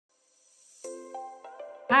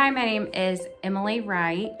Hi, my name is Emily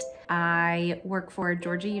Wright. I work for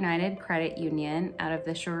Georgia United Credit Union out of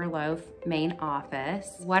the Sugarloaf main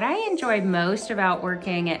office. What I enjoy most about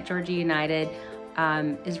working at Georgia United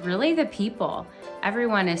is really the people.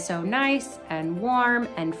 Everyone is so nice and warm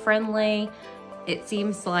and friendly. It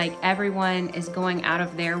seems like everyone is going out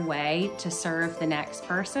of their way to serve the next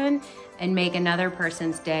person and make another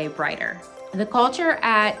person's day brighter. The culture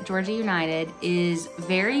at Georgia United is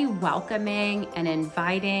very welcoming and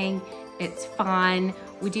inviting. It's fun.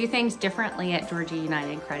 We do things differently at Georgia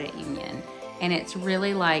United Credit Union, and it's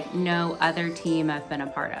really like no other team I've been a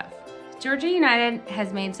part of. Georgia United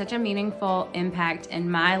has made such a meaningful impact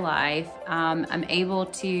in my life. I'm able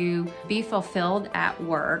to be fulfilled at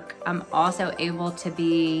work. I'm also able to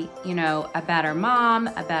be, a better mom,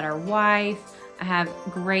 a better wife. I have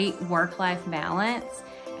great work-life balance.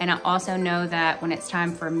 And I also know that when it's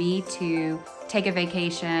time for me to take a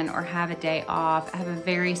vacation or have a day off, I have a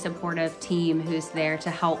very supportive team who's there to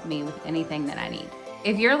help me with anything that I need.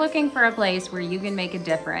 If you're looking for a place where you can make a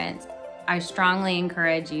difference, I strongly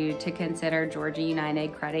encourage you to consider Georgia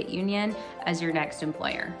United Credit Union as your next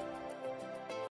employer.